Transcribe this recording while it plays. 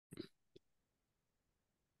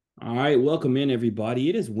All right, welcome in everybody.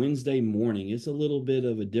 It is Wednesday morning. It's a little bit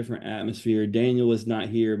of a different atmosphere. Daniel is not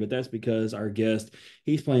here, but that's because our guest,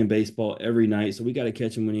 he's playing baseball every night, so we got to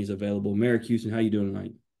catch him when he's available. Marek Houston, how you doing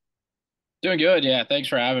tonight? Doing good. Yeah. Thanks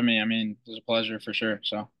for having me. I mean, it was a pleasure for sure.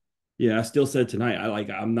 So, Yeah, I still said tonight.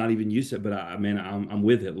 I'm not even used to it, but I'm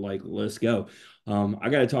with it. Like, let's go. I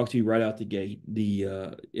got to talk to you right out the gate.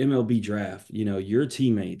 The MLB draft, your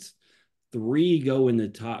teammates, three go in the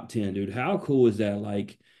top 10, dude. How cool is that?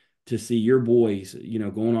 Like to see your boys,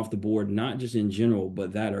 going off the board, not just in general,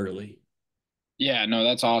 but that early. yeah, no,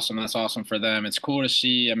 that's awesome. That's awesome for them. It's cool to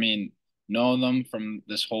see. I mean, know them from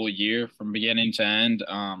this whole year, from beginning to end.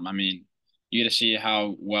 I mean, you get to see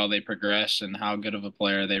how well they progress and how good of a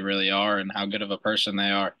player they really are and how good of a person they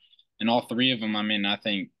are. And all three of them, I mean, I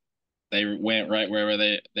think they went right wherever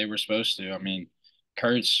they were supposed to. I mean,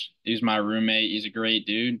 Kurtz, he's my roommate. He's a great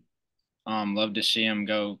dude. Love to see him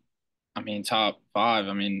go. I mean, top five.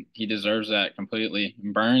 I mean, he deserves that completely.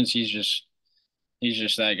 And Burns, he's just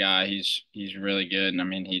that guy. He's really good, and I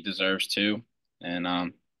mean, he deserves to.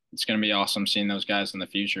 And it's gonna be awesome seeing those guys in the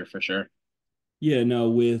future for sure. Yeah, no,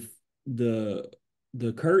 with the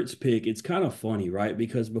the Kurtz pick, it's kind of funny, right?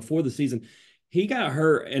 Because before the season, he got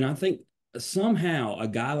hurt, and I think somehow a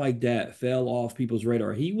guy like that fell off people's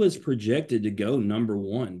radar. He was projected to go number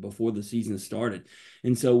one before the season started.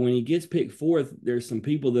 And so when he gets picked fourth, there's some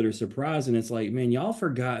people that are surprised, and it's like, man, y'all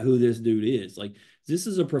forgot who this dude is. Like, this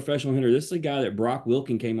is a professional hitter. This is a guy that Brock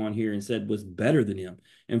Wilken came on here and said was better than him.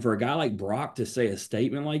 And for a guy like Brock to say a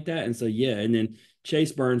statement like that, and so yeah, and then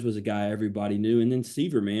Chase Burns was a guy everybody knew, and then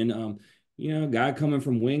Seaver, man, guy coming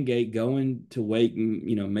from Wingate, going to Wake,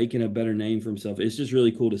 and, making a better name for himself. It's just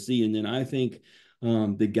really cool to see. And then I think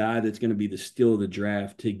the guy that's going to be the steal of the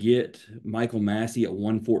draft to get Michael Massey at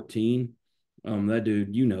 114. That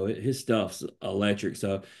dude, his stuff's electric.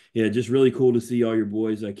 So yeah, just really cool to see all your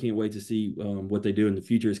boys. I can't wait to see what they do in the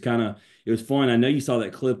future. It was fun. I know you saw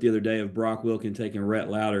that clip the other day of Brock Wilkin taking Rhett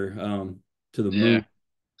Lauder to the Yeah,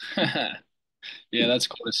 moon. yeah, that's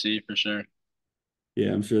cool to see for sure.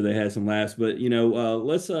 Yeah, I'm sure they had some laughs, but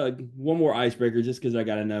let's one more icebreaker just because I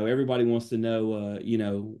got to know. Everybody wants to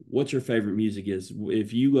know, what your favorite music is.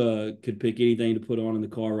 If you could pick anything to put on in the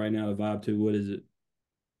car right now to vibe to, what is it?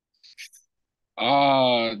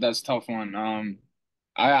 That's a tough one.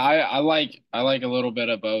 I like a little bit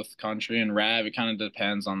of both country and rap. It kind of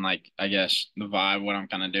depends on like I guess the vibe, what I'm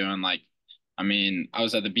kind of doing. Like, I mean, I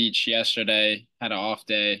was at the beach yesterday, had an off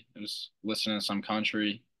day. I was listening to some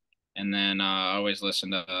country, and then I always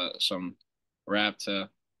listen to some rap to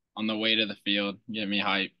on the way to the field, get me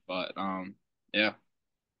hype. But yeah,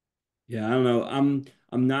 Yeah, I don't know.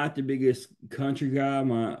 I'm not the biggest country guy.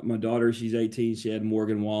 My daughter, she's 18. She had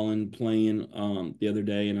Morgan Wallen playing the other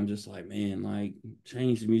day, and I'm just like, man, like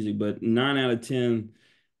change the music. But 9 out of 10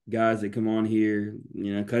 guys that come on here,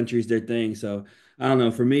 country's their thing. So I don't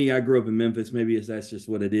know. For me, I grew up in Memphis. Maybe that's just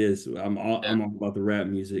what it is. yeah. I'm all about the rap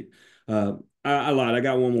music. I lied. I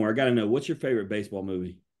got one more. I got to know, what's your favorite baseball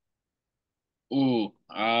movie? Ooh,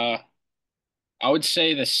 I would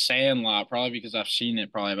say The Sandlot, probably because I've seen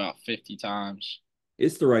it probably about 50 times.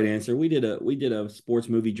 It's the right answer. We did a sports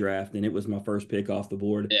movie draft, and it was my first pick off the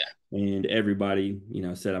board, Yeah, and everybody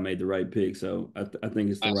said I made the right pick. So I think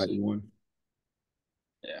it's the right classic. one.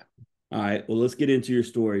 Yeah. All right. Well, let's get into your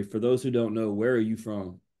story. For those who don't know, where are you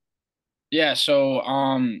from? Yeah, so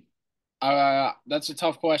that's a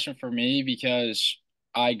tough question for me because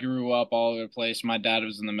I grew up all over the place. My dad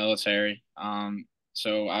was in the military.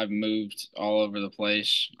 So I've moved all over the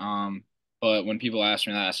place. But when people ask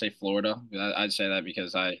me that, I say Florida. I'd say that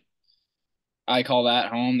because I call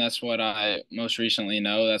that home. That's what I most recently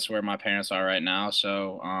know. That's where my parents are right now.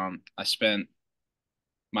 So I spent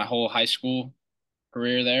my whole high school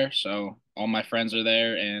career there. So all my friends are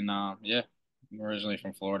there, and yeah, I'm originally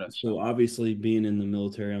from Florida. So So obviously being in the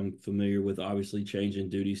military, I'm familiar with obviously changing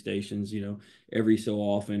duty stations, every so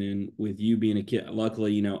often. And with you being a kid,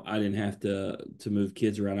 luckily, I didn't have to move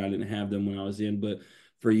kids around. I didn't have them when I was in. But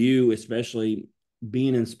for you, especially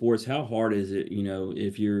being in sports, how hard is it,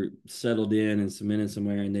 if you're settled in and cemented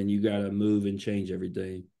somewhere and then you gotta move and change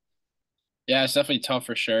everything? yeah, it's definitely tough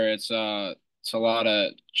for sure. It's a lot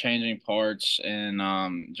of changing parts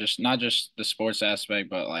and just not just the sports aspect,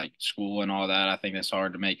 but like school and all that. I think it's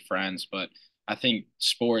hard to make friends, but I think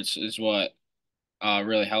sports is what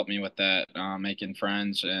really helped me with that, making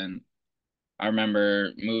friends. And I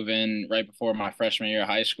remember moving right before my freshman year of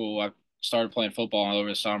high school. I started playing football over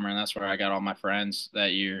the summer, and that's where I got all my friends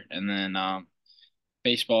that year. And then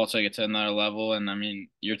baseball took it to another level. And I mean,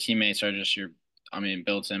 your teammates are just I mean,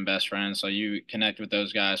 built-in best friends. So you connect with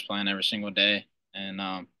those guys playing every single day.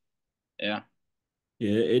 And yeah,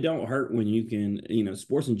 Yeah, it don't hurt when you can,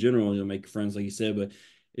 sports in general, you'll make friends, like you said, but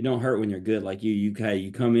it don't hurt when you're good. Like you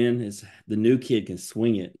come in, it's the new kid can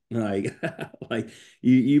swing it. Like, like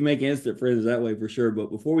you make instant friends that way for sure. But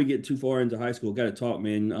before we get too far into high school, got to talk,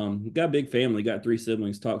 man. Got a big family, got three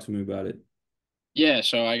siblings. Talk to me about it. Yeah,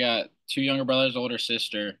 so I got two younger brothers, older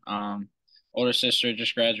sister. Older sister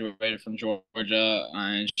just graduated from Georgia,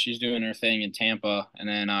 and she's doing her thing in Tampa. And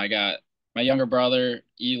then I got my younger brother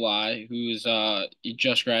Eli, who's he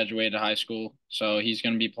just graduated high school, so he's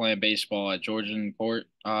gonna be playing baseball at Georgian Court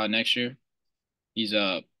next year. He's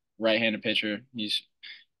a right-handed pitcher. He's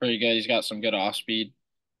pretty good. He's got some good off speed.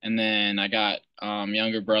 And then I got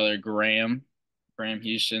younger brother Graham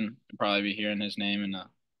Houston. You'll probably be hearing his name in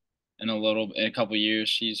a couple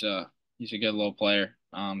years. He's a good little player.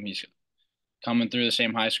 He's coming through the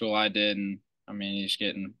same high school I did, and I mean he's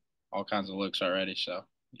getting all kinds of looks already. So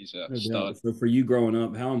he's a No doubt. stud. So for you growing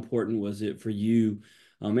up, how important was it for you,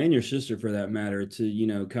 and your sister for that matter,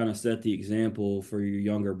 to, kind of set the example for your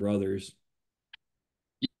younger brothers?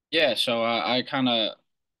 Yeah, so I kind of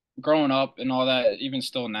growing up and all that, even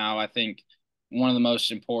still now, I think one of the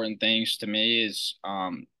most important things to me is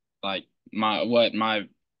like my what my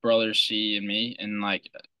brothers see in me, and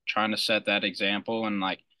like trying to set that example, and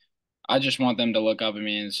like I just want them to look up at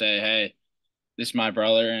me and say, "Hey, this is my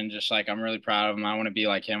brother," and just like I'm really proud of him. I want to be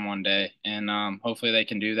like him one day, and hopefully they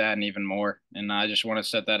can do that and even more. And I just want to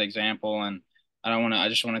set that example, and I don't want to. I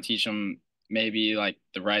just want to teach them maybe like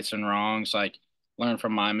the rights and wrongs, like learn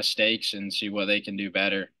from my mistakes and see what they can do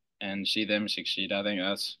better and see them succeed. I think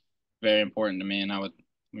that's very important to me,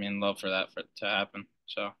 and love for that to happen.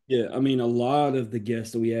 So. Yeah, I mean, a lot of the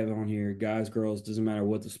guests that we have on here, guys, girls, doesn't matter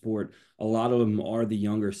what the sport, a lot of them are the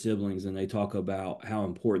younger siblings, and they talk about how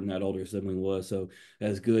important that older sibling was. So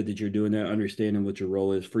that's good that you're doing that, understanding what your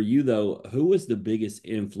role is. For you, though, who was the biggest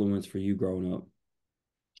influence for you growing up?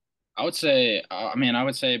 I would say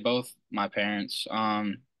both my parents.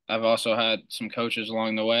 I've also had some coaches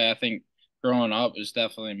along the way. I think growing up is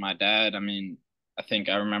definitely my dad. I mean, I think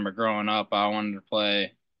I remember growing up, I wanted to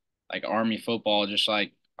play like Army football, just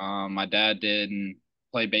like my dad did, and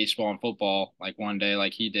play baseball and football like one day,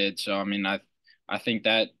 like he did. So, I think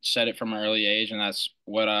that set it from an early age, and that's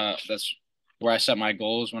where I set my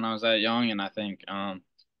goals when I was that young. And I think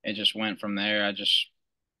it just went from there. I just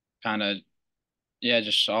kind of yeah,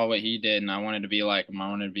 just saw what he did, and I wanted to be like him. I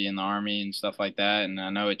wanted to be in the army and stuff like that. And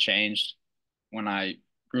I know it changed when I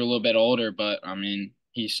grew a little bit older, but I mean,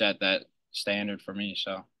 he set that standard for me.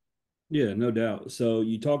 So, Yeah, no doubt. So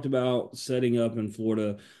you talked about setting up in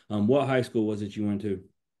Florida. What high school was it you went to?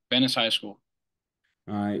 Venice High School.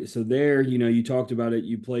 All right. So there, you talked about it.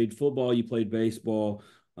 You played football, you played baseball.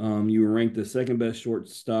 You were ranked the second best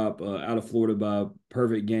shortstop out of Florida by a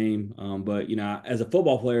perfect game. But as a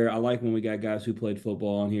football player, I like when we got guys who played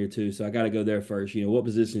football on here too. So I got to go there first. What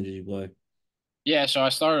position did you play? Yeah, so I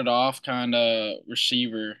started off kind of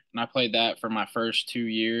receiver, and I played that for my first 2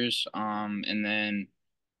 years. And then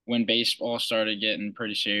when baseball started getting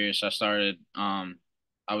pretty serious, I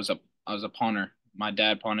was a punter. My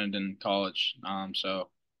dad punted in college, so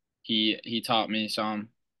he taught me some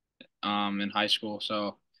in high school,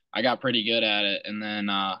 so I got pretty good at it. And then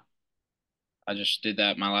I just did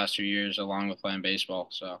that my last 2 years along with playing baseball.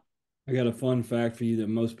 So I got a fun fact for you that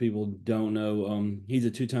most people don't know. He's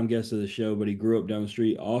a two-time guest of the show, but he grew up down the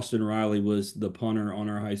street. Austin Riley was the punter on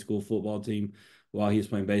our high school football team while he was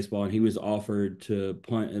playing baseball, and he was offered to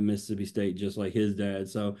punt at Mississippi State just like his dad.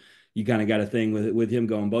 So you kind of got a thing with him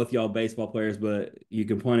going. Both y'all baseball players, but you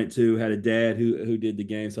can punt it too. Had a dad who did the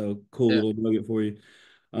game, so cool yeah, little nugget for you.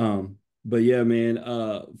 But yeah, man,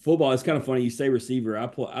 football is kind of funny. You say receiver. I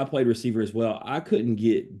played receiver as well. I couldn't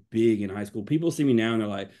get big in high school. People see me now and they're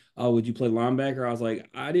like, "Oh, would you play linebacker?" I was like,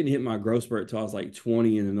 I didn't hit my growth spurt till I was like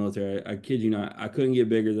 20 in the military. I kid you not. I couldn't get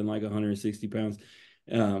bigger than like 160 pounds.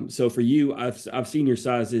 So for you, I've seen your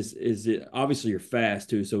size. Is it obviously you're fast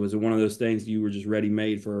too? So is it one of those things you were just ready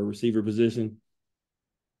made for a receiver position?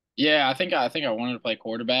 yeah. I think I wanted to play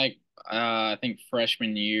quarterback. I think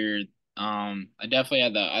freshman year, I think I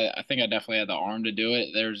definitely had the arm to do it.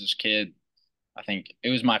 There was this kid. I think it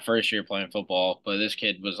was my first year playing football, but this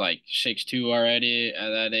kid was like 6'2" already at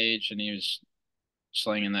that age, and he was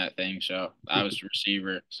slinging that thing. So I was the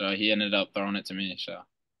receiver. So he ended up throwing it to me. So.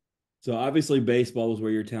 So obviously baseball was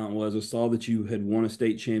where your talent was. I saw that you had won a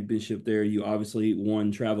state championship there. You obviously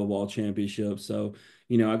won travel ball championship. So,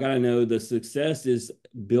 I got to know the success is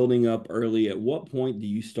building up early. At what point do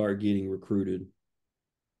you start getting recruited?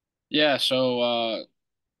 Yeah, so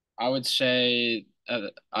I would say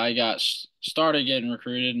I got started getting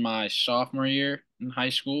recruited my sophomore year in high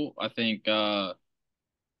school. I think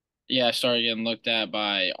yeah, I started getting looked at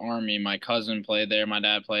by Army. My cousin played there, my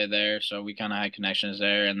dad played there, so we kind of had connections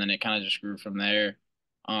there, and then it kind of just grew from there.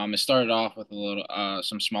 It started off with a little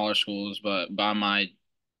some smaller schools, but by my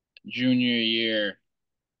junior year,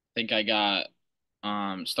 I think I got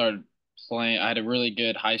started playing. I had a really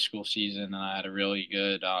good high school season, and I had a really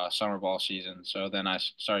good summer ball season. So then I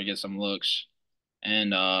started to get some looks,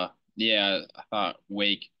 and yeah, I thought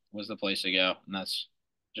Wake was the place to go, and that's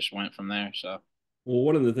just went from there. So. Well,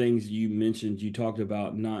 one of the things you mentioned, you talked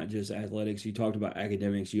about not just athletics, you talked about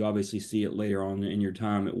academics. You obviously see it later on in your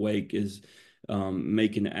time at Wake is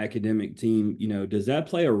making the academic team. Does that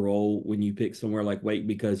play a role when you pick somewhere like Wake?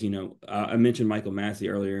 Because, I mentioned Michael Massey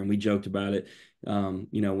earlier and we joked about it.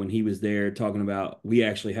 When he was there talking about we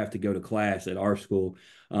actually have to go to class at our school.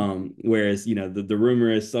 Whereas, the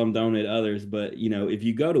rumor is some don't at others. But, if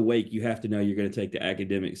you go to Wake, you have to know you're going to take the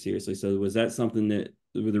academics seriously. So was that something that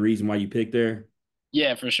the reason why you picked there?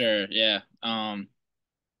 Yeah, for sure. Yeah.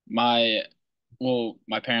 My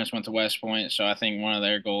my parents went to West Point, so I think one of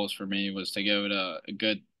their goals for me was to go to a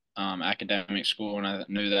good academic school, and I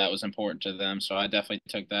knew that was important to them. So I definitely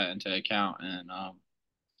took that into account. And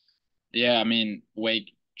yeah, I mean,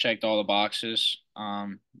 Wake checked all the boxes.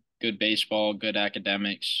 Good baseball, good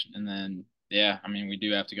academics, and then yeah, I mean, we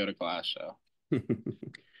do have to go to class. So.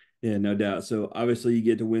 Yeah, no doubt. So obviously you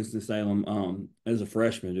get to Winston-Salem as a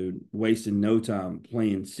freshman, dude, wasting no time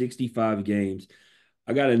playing 65 games.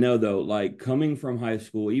 I got to know though, like coming from high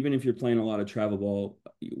school, even if you're playing a lot of travel ball,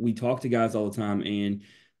 we talk to guys all the time and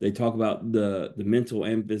they talk about the mental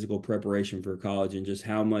and physical preparation for college and just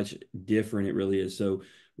how much different it really is. So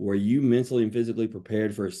were you mentally and physically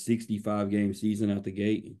prepared for a 65 game season out the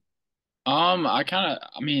gate? I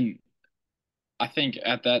mean, I think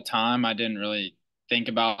at that time I didn't really think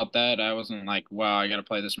about that. I wasn't like, wow, I got to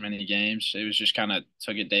play this many games. It was just kind of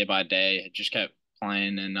took it day by day. It just kept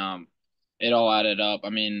playing, and it all added up. I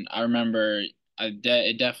mean, I remember it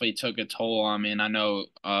definitely took a toll on me, and I know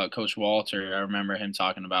Coach Walter. I remember him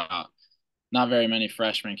talking about not very many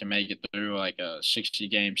freshmen can make it through like a 60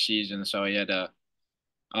 game season, so he had to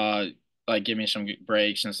uh like give me some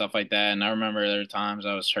breaks and stuff like that. And I remember there were times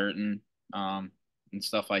I was hurting and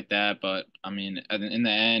stuff like that. But I mean, in the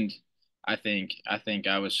end, I think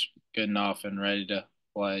I was good enough and ready to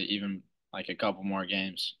play even like a couple more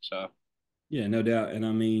games. So. Yeah, no doubt. And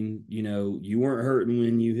I mean, you weren't hurting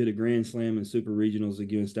when you hit a grand slam in super regionals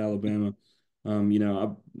against Alabama.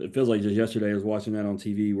 It feels like just yesterday I was watching that on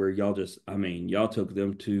TV where I mean, y'all took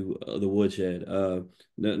them to the woodshed.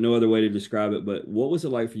 No other way to describe it. But what was it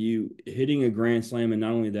like for you hitting a grand slam? And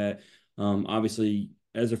not only that, obviously,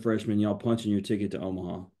 as a freshman, y'all punching your ticket to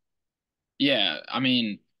Omaha. Yeah, I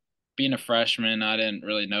mean, being a freshman, I didn't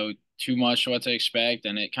really know too much what to expect,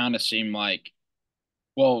 and it kind of seemed like,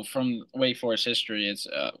 well, from Wake Forest history, it's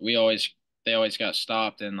they always got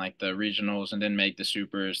stopped in like the regionals and didn't make the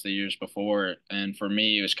supers the years before. And for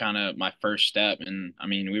me, it was kind of my first step. And I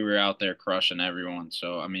mean, we were out there crushing everyone.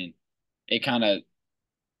 So I mean, it kind of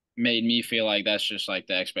made me feel like that's just like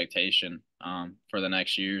the expectation for the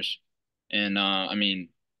next years. And I mean,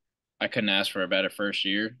 I couldn't ask for a better first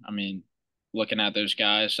year. I mean, looking at those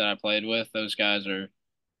guys that I played with, those guys are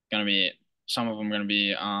gonna be some of them are gonna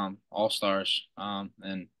be all stars.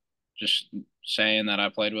 And just saying that I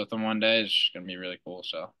played with them one day is just gonna be really cool.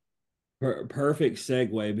 So. Perfect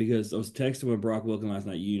segue because I was texting with Brock Wilkin last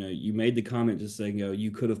night. You made the comment just saying,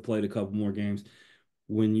 you could have played a couple more games.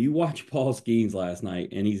 When you watch Paul Skeens last night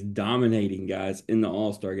and he's dominating guys in the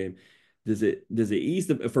All-Star game, does it ease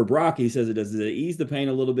the for Brock? He says it does. Does it ease the pain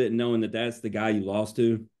a little bit knowing that that's the guy you lost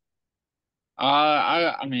to?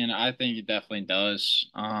 I mean I think it definitely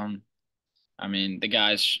does. I mean the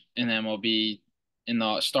guys in the MLB in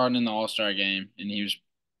the starting in the All Star game, and he was,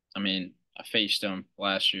 I mean, I faced him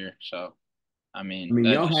last year, so I I mean mean,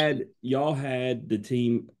 that just. y'all had the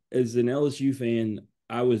team as an LSU fan.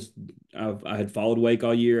 I had followed Wake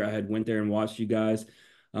all year. I had went there and watched you guys,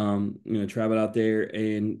 travel out there,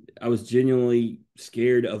 and I was genuinely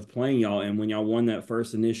scared of playing y'all. And when y'all won that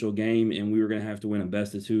first initial game, and we were gonna have to win a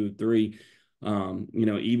best of two, three,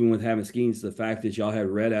 even with having Skeens, the fact that y'all had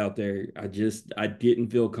Red out there, I didn't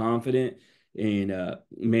feel confident. And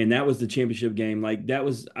man, that was the championship game. Like that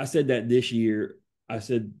was I said that this year I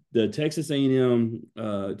said the Texas A&M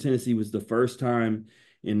Tennessee was the first time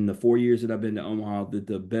in the 4 years that I've been to Omaha that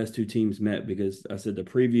the best two teams met because I said the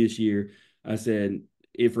previous year I said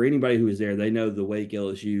if for anybody who was there they know the Wake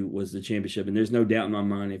LSU was the championship and there's no doubt in my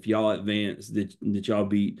mind if y'all advance that y'all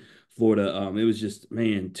beat Florida. It was just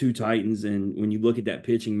man two Titans and when you look at that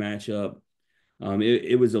pitching matchup,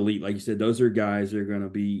 it was elite. Like you said, those are guys that are going to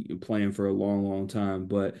be playing for a long, long time.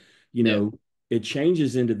 But you Yeah. know, it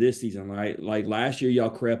changes into this season, right? Like last year, y'all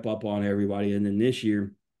crept up on everybody, and then this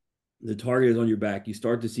year, the target is on your back. You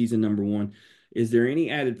start the season number one. Is there any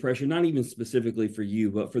added pressure, not even specifically for you,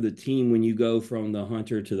 but for the team when you go from the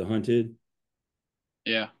hunter to the hunted?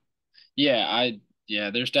 Yeah. Yeah,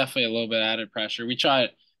 yeah, there's definitely a little bit added pressure. We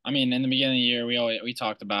tried, I mean, in the beginning of the year, we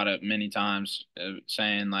talked about it many times,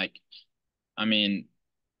 saying like, I mean,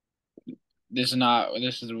 this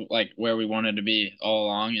is like where we wanted to be all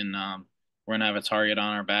along, and we're gonna have a target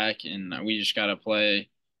on our back, and we just gotta play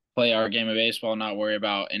our game of baseball, not worry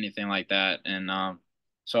about anything like that. And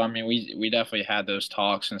so I mean, we definitely had those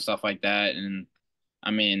talks and stuff like that, and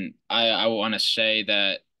I mean, I want to say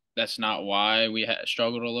that that's not why we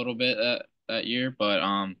struggled a little bit that year, but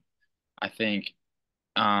I think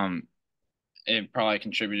um it probably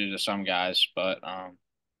contributed to some guys, but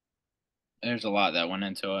there's a lot that went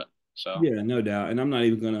into it. So Yeah, no doubt. And I'm not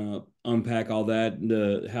even going to unpack all that,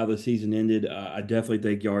 the how the season ended. I definitely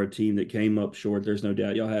think y'all are a team that came up short. There's no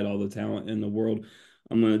doubt. Y'all had all the talent in the world.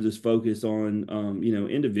 I'm going to just focus on,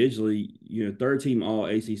 individually, third team all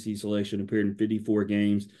ACC selection, appeared in 54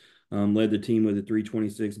 games, led the team with a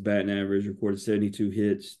 326 batting average, recorded 72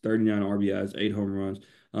 hits, 39 RBIs, 8 home runs.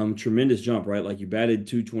 Tremendous jump, right? Like you batted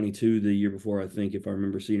 222 the year before, I think, if I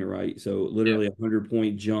remember seeing it right. So yeah. literally a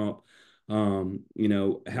 100-point jump.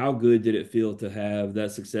 How good did it feel to have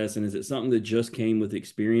that success? And is it something that just came with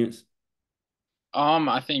experience?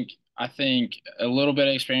 I think a little bit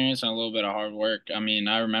of experience and a little bit of hard work. I mean,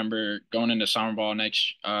 I remember going into summer ball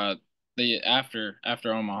the after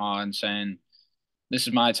Omaha and saying, "This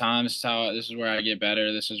is my time. This is where I get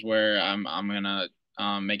better. This is where I'm gonna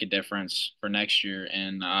make a difference for next year."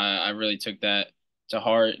 And I really took that to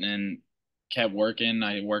heart and kept working.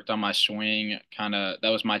 I worked on my swing. Kind of that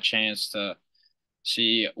was my chance to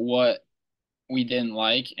see what we didn't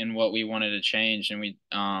like and what we wanted to change, and we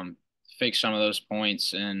fixed some of those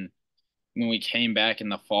points. And when we came back in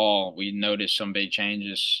the fall, we noticed some big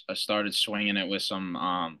changes. I started swinging it with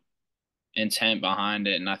some intent behind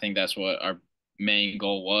it, and I think that's what our main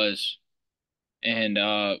goal was. And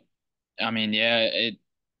I mean, yeah, it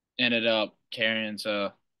ended up carrying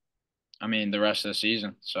to, I mean, the rest of the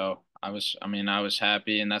season. So I was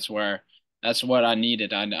happy, and that's what I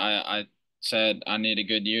needed. I said I need a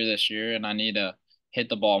good year this year, and I need to hit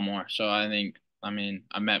the ball more. So I think, I mean,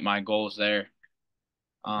 I met my goals there.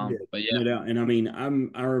 Yeah, But yeah, no doubt. And I mean,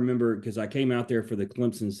 I remember because I came out there for the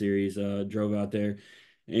Clemson series, drove out there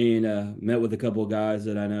and met with a couple of guys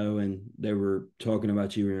that I know, and they were talking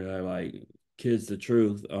about you, and they're like, "Kids, the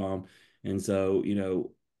truth." And so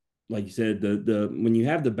like you said, the when you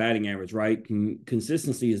have the batting average, right?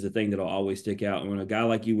 Consistency is the thing that'll always stick out. And when a guy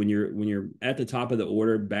like you, when you're at the top of the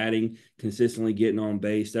order, batting consistently, getting on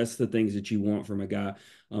base, that's the things that you want from a guy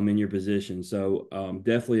in your position. So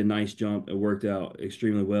definitely a nice jump. It worked out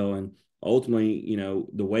extremely well, and ultimately,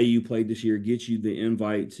 the way you played this year gets you the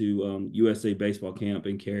invite to USA baseball camp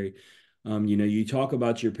in Cary. You talk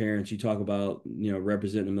about your parents, you talk about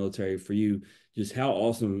representing the military. For you, just how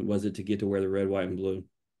awesome was it to get to wear the red, white, and blue?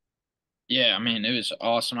 yeah. I mean, it was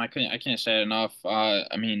awesome. I can't say it enough. I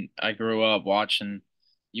mean, I grew up watching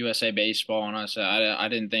USA baseball, and I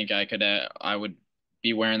didn't think I would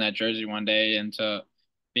be wearing that jersey one day, and to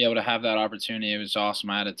be able to have that opportunity, it was awesome.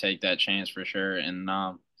 I had to take that chance for sure, and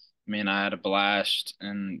I mean, I had a blast,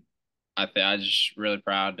 and I just really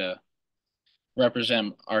proud to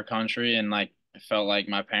represent our country, and like I felt like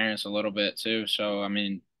my parents a little bit too. So I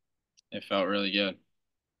mean, it felt really good.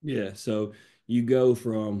 Yeah, so you go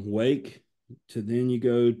from Wake to then you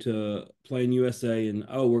go to playing USA, and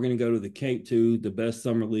oh, we're going to go to the Cape too, the best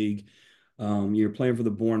summer league. You're playing for the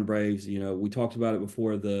Born Braves. We talked about it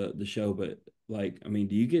before the show, but like, I mean,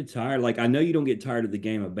 do you get tired? Like, I know you don't get tired of the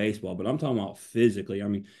game of baseball, but I'm talking about physically. I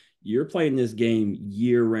mean, you're playing this game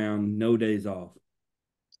year round, no days off.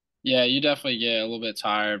 Yeah, you definitely get a little bit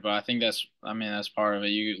tired, but I think I mean, that's part of it.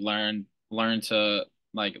 You learn to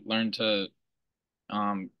learn to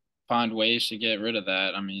um find ways to get rid of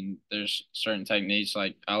that. I mean, there's certain techniques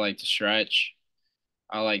like I like to stretch.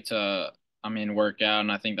 I like to, I mean, work out,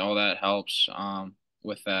 and I think all that helps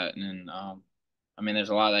with that. And I mean, there's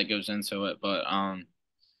a lot that goes into it, but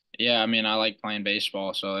yeah, I mean, I like playing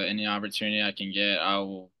baseball, so any opportunity I can get,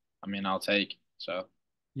 I mean, I'll take. So.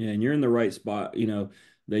 Yeah, and you're in the right spot.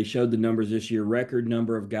 They showed the numbers this year. Record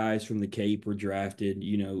number of guys from the Cape were drafted.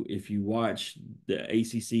 If you watch the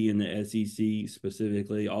ACC and the SEC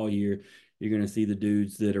specifically all year, you're going to see the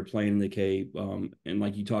dudes that are playing in the Cape. And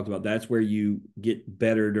like you talked about, that's where you get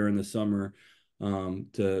better during the summer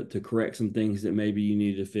to correct some things that maybe you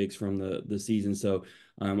needed to fix from the season. So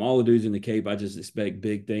all the dudes in the Cape, I just expect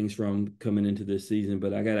big things from coming into this season.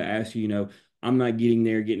 But I got to ask you, I'm not getting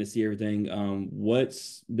there, getting to see everything.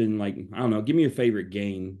 What's been like, I don't know, give me your favorite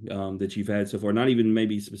game that you've had so far. Not even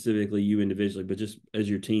maybe specifically you individually, but just as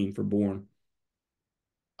your team for Bourne.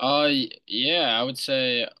 Yeah, I would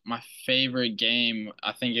say my favorite game,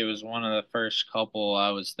 I think it was one of the first couple I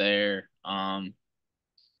was there. I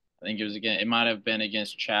think it was again, it might have been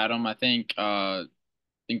against Chatham. I think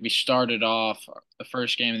we started off the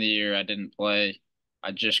first game of the year. I didn't play.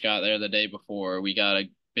 I just got there the day before. We got a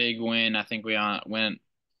big win. I think went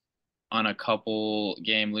on a couple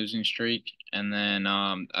game losing streak, and then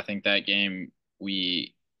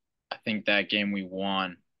we, I think that game we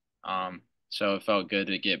won. So it felt good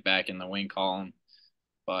to get back in the win column.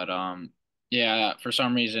 But yeah, for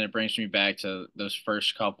some reason it brings me back to those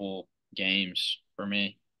first couple games for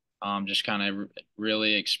me. Just kind of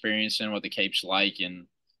really experiencing what the Cape's like and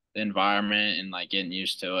the environment and like getting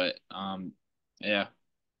used to it. Yeah,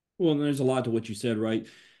 Well, there's a lot to what you said, right?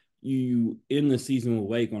 You end the season with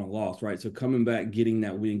Wake on a loss, right? So coming back, getting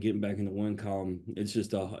that win, getting back in the win column, it's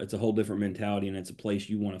a whole different mentality, and it's a place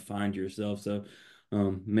you want to find yourself. So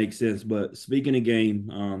makes sense. But speaking of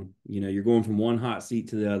game, you're going from one hot seat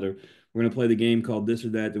to the other. We're gonna play the game called This or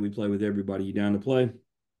That we play with everybody. You down to play?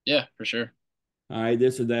 yeah, for sure. All right,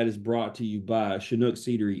 This or That is brought to you by Chinook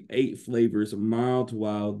Seedery. 8 flavors, mild to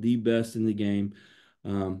wild, the best in the game.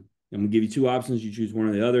 I'm gonna give you two options. You choose one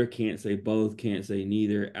or the other. Can't say both. Can't say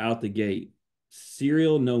neither. Out the gate,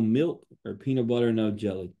 cereal no milk or peanut butter no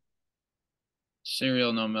jelly.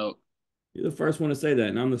 Cereal, no milk. You're the first one to say that,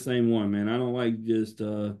 and I'm the same one, man. I don't like just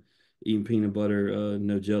eating peanut butter,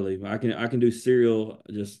 no jelly. I can do cereal.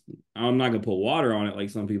 Just I'm not gonna put water on it like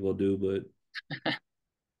some people do, but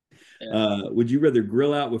Yeah, would you rather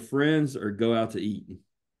grill out with friends or go out to eat?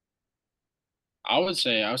 I would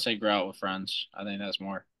say go out with friends. I think that's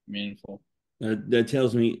more meaningful. That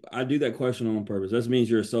tells me I do that question on purpose. That means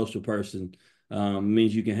you're a social person.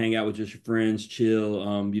 Means you can hang out with just your friends,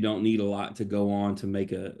 chill. You don't need a lot to go on to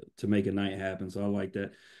make a night happen. So I like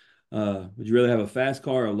that. Would you rather have a fast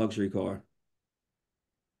car or a luxury car?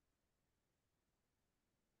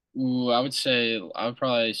 Ooh, I would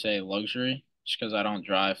probably say luxury, just because I don't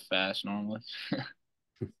drive fast normally.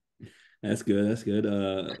 That's good. That's good.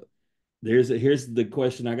 Here's the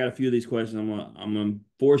question. I got a few of these questions. I'm gonna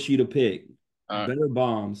force you to pick. Uh, Better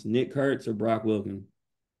bombs, Nick Kurtz or Brock Wilken?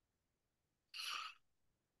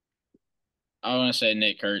 I want to say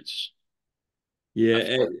Nick Kurtz. Yeah, I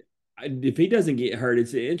feel if he doesn't get hurt,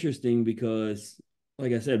 it's interesting because,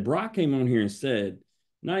 like I said, Brock came on here and said,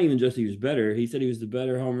 not even just he was better, he said he was the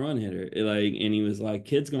better home run hitter. And he was like,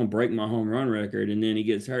 "Kid's gonna break my home run record," and then he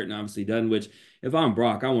gets hurt and obviously doesn't. Which, if I'm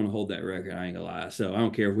Brock, I want to hold that record. I ain't gonna lie. So I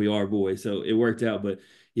don't care if we are boys. So it worked out, but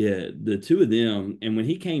yeah, the two of them, and when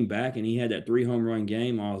he came back and he had that 3 home run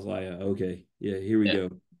game, I was like, okay, yeah, here we yeah, go.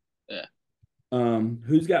 yeah.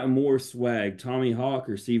 Who's got more swag, Tommy Hawk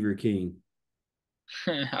or Seaver King?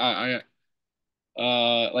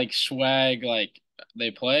 Like swag, like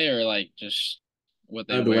they play or like just what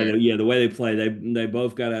they The way wear. the way they play, they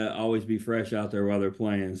both gotta always be fresh out there while they're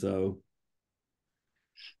playing. So,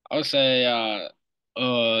 I would say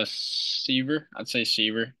Seaver. I'd say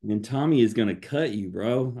Seaver. and Tommy is gonna cut you,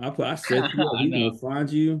 bro. I set you up. I He's know. gonna find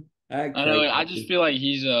you. Act I know. crazy. I just feel like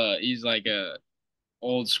he's like a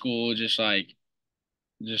old school, just like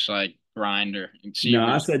grinder. And No,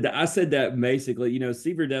 I Seaver's. said that. I said that basically.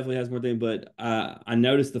 Seaver definitely has more thing, but I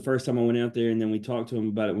noticed the first time I went out there, and then we talked to him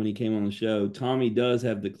about it when he came on the show. Tommy does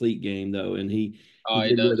have the cleat game though, and he Oh, he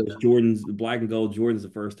did wear does. those Jordans, the black and gold Jordans, the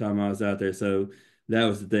first time I was out there. So that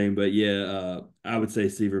was the thing. But yeah, I would say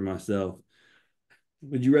Seaver myself.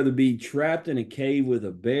 Would you rather be trapped in a cave with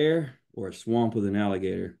a bear or a swamp with an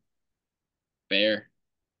alligator? Bear.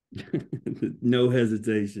 No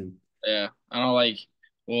hesitation, Yeah. I don't like.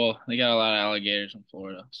 Well, they got a lot of alligators in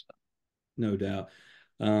Florida. So. no doubt.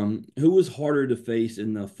 Who was harder to face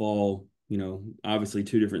in the fall? Obviously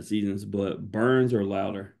two different seasons, but Burns or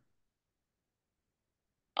Louder?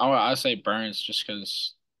 I say Burns just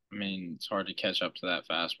because I mean it's hard to catch up to that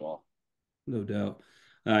fastball. No doubt.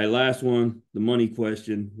 All right, last one, the money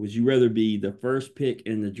question. Would you rather be the first pick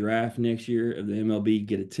in the draft next year of the MLB,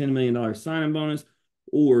 get a $10 million signing bonus,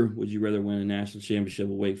 or would you rather win a national championship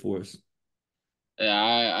with Wake Forest? Yeah,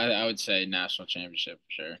 I would say national championship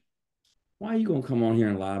for sure. Why are you gonna come on here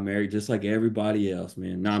and lie, Marek, just like everybody else,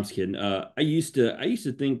 man? No, I'm just kidding. I used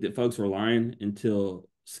to think that folks were lying until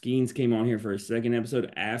Skeens came on here for a second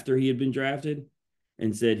episode after he had been drafted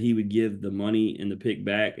and said he would give the money and the pick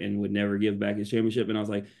back and would never give back his championship. And I was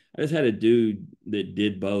like, I just had a dude that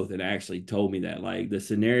did both and actually told me that. Like the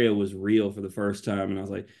scenario was real for the first time. And I was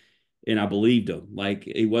like, And I believed him. Like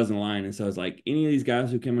he wasn't lying. And so it's like any of these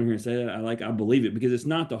guys who come in here and say that, I believe it because it's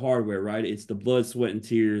not the hardware, right? It's the blood, sweat, and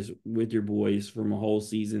tears with your boys from a whole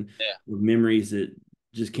season Yeah, with memories that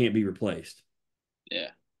just can't be replaced.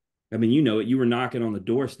 yeah, I mean, you know it. You were knocking on the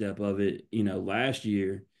doorstep of it, last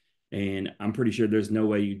year, and I'm pretty sure there's no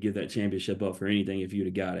way you'd give that championship up for anything if you'd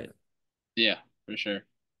have got it. yeah, for sure.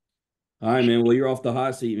 All right, man. Well, you're off the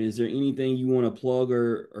hot seat, man. Is there anything you want to plug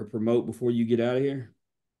or promote before you get out of here?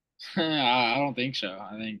 I don't think so.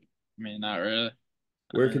 I mean, not really.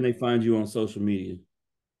 I Where can mean, they find you on social media?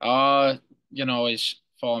 uh, you can always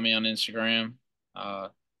follow me on Instagram, uh,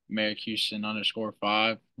 Marek Houston _5.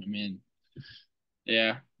 I mean,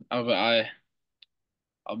 yeah, I'll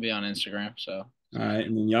be on Instagram. So All right,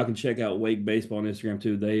 and then y'all can check out Wake Baseball on Instagram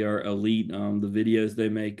too. They are elite. The videos they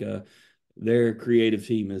make, their creative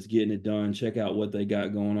team is getting it done. Check out what they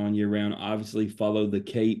got going on year round. Obviously, follow the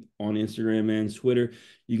Cape on Instagram and Twitter.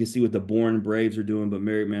 You can see what the Born Braves are doing. But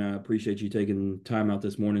Merrick, man, I appreciate you taking time out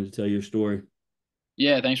this morning to tell your story.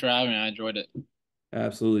 yeah, thanks for having me. I enjoyed it.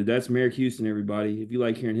 Absolutely. That's Marek Houston, everybody. If you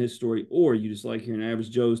like hearing his story or you just like hearing average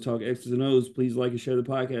Joe's talk X's and O's, please like and share the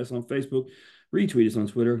podcast on Facebook, retweet us on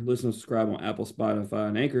Twitter, listen and subscribe on Apple, Spotify,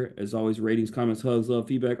 and Anchor. As always, ratings, comments, hugs, love,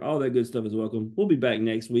 feedback, all that good stuff is welcome. We'll be back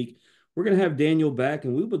next week. We're going to have Daniel back,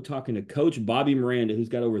 and we'll be talking to Coach Bobby Miranda, who's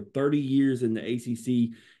got over 30 years in the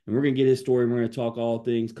ACC, and we're going to get his story. And we're going to talk all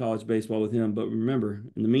things college baseball with him. But remember,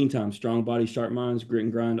 in the meantime, strong body, sharp minds, grit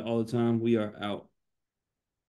and grind all the time. We are out.